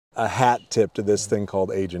a hat tip to this thing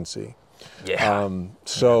called agency. Yeah.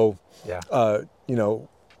 You know,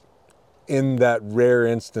 in that rare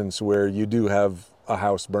instance where you do have a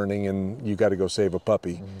house burning and you got to go save a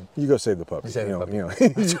puppy, you go save the puppy.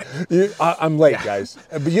 I'm late, guys.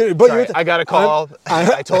 Sorry, I got a call.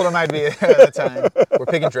 I told him I'd be there at the time. We're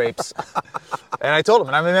picking drapes. And I told him,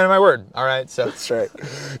 and I'm a man of my word. All right, so. That's right.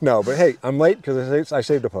 No, but hey, I'm late because I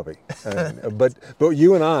saved a puppy. But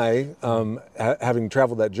you and I, having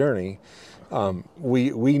traveled that journey,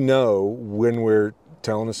 we know when we're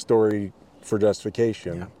telling a story for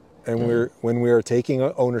justification, and when we are taking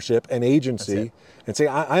ownership and agency, and say,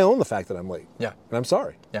 I own the fact that I'm late. Yeah. And I'm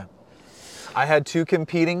sorry. Yeah. I had two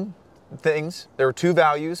competing things. There were two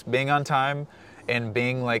values: being on time and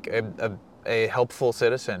being like a helpful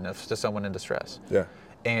citizen to someone in distress. Yeah.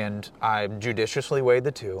 And I judiciously weighed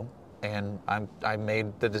the two, and I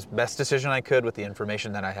made the best decision I could with the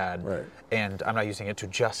information that I had. Right. And I'm not using it to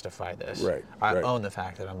justify this. Right. I own the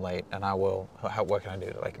fact that I'm late, and I will. What can I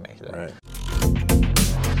do to make it? Right.